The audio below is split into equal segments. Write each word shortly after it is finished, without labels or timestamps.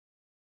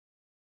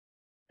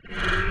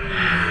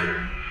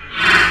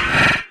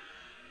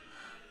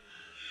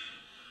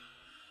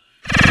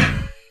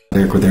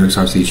Eric with Eric's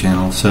RC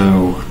channel.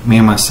 So me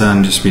and my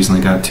son just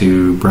recently got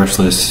two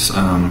brushless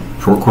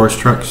short course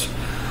trucks.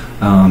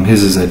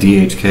 His is a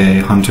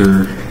DHK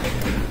Hunter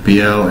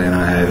BL and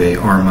I have a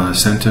Arrma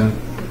Senton.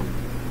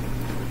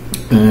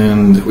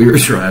 And we were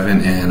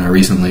driving and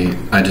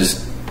I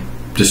just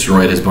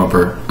destroyed his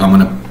bumper. I'm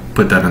gonna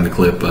put that in the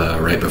clip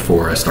right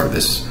before I start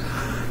this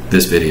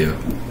video.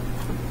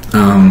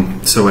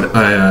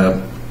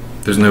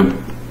 There's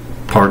no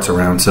parts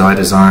around, so I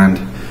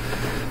designed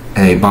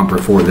a bumper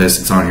for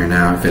this. It's on here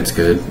now if it's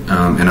good,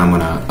 and I'm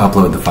gonna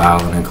upload the file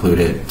and include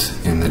it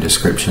in the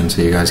description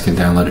so you guys can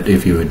download it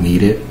if you would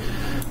need it.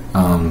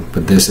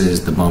 But this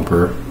is the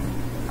bumper.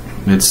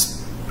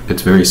 It's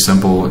very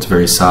simple, it's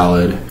very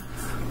solid,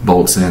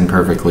 bolts in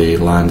perfectly,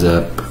 lines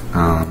up,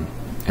 and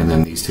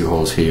then these two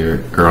holes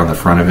here or on the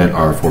front of it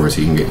are for so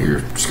you can get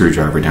your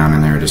screwdriver down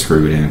in there to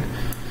screw it in.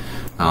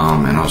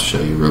 And I'll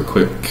show you real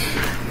quick.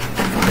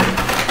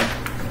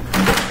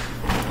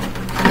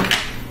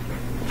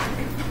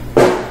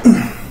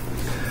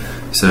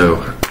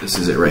 So this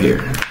is it right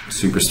here.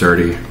 Super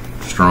sturdy,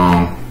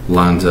 strong,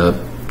 lines up,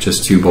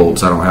 just two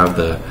bolts. I don't have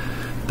the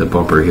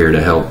bumper here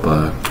to help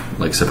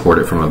like support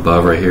it from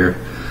above right here,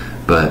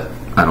 but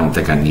I don't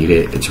think I need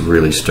it. It's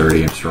really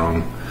sturdy and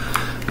strong.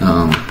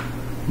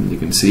 You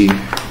can see,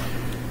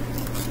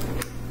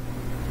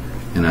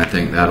 and I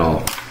think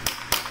that'll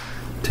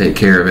take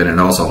care of it. And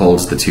it also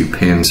holds the two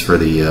pins for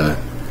the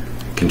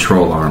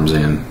control arms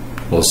in,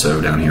 also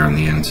down here on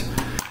the ends.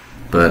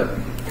 But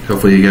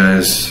hopefully you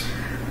guys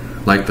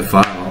like the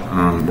file.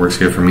 Works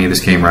good for me.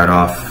 This came right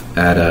off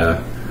at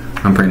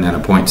I'm printing at a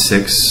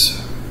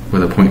 0.6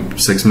 with a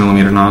 0.6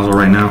 millimeter nozzle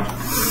right now,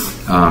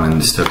 and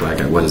this took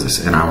like an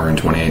hour and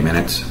 28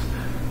 minutes.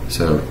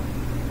 So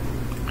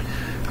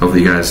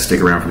hopefully you guys stick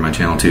around for my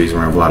channel too. Because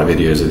I have a lot of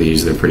videos of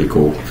these. They're pretty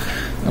cool.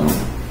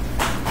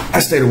 I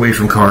stayed away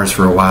from cars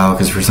for a while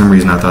because for some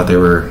reason I thought they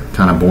were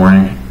kind of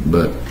boring,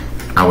 but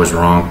I was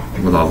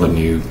wrong. With all the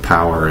new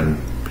power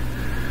and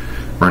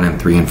running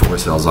 3 and 4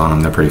 cells on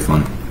them, they're pretty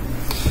fun.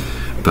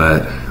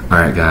 But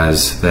alright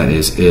guys, that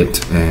is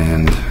it.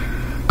 And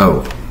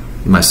oh,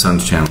 my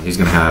son's channel, he's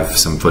gonna have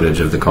some footage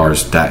of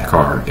that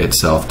car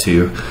itself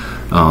too.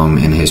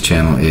 And his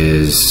channel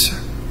is,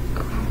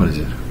 what is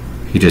it?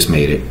 He just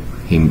made it.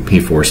 He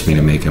forced me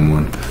to make him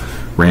one.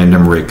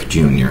 Random Rick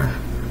Jr.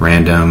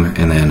 Random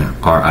and then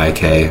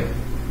R-I-K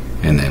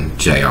and then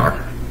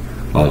J-R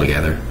all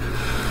together.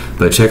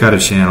 But check out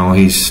his channel.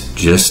 He's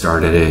just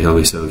started it. He'll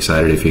be so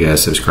excited if you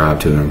guys subscribe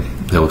to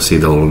him. He'll see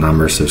the little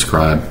number,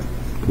 subscribe.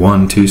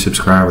 1, 2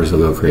 subscribers, he'll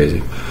go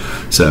crazy.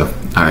 So,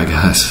 alright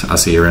guys, I'll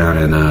see you around,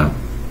 and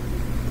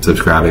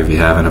subscribe if you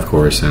haven't, of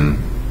course.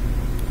 And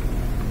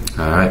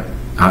alright.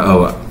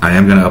 I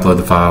am going to upload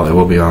the file. It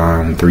will be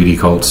on 3D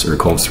Cults or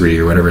Cults 3D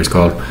or whatever it's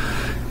called.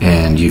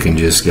 And you can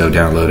just go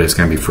download it. It's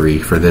going to be free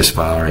for this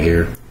file right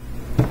here.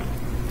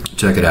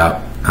 Check it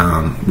out.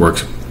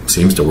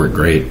 Seems to work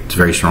great. It's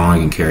very strong.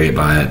 You can carry it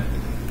by it.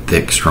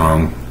 Thick,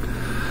 strong.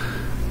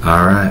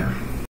 Alright.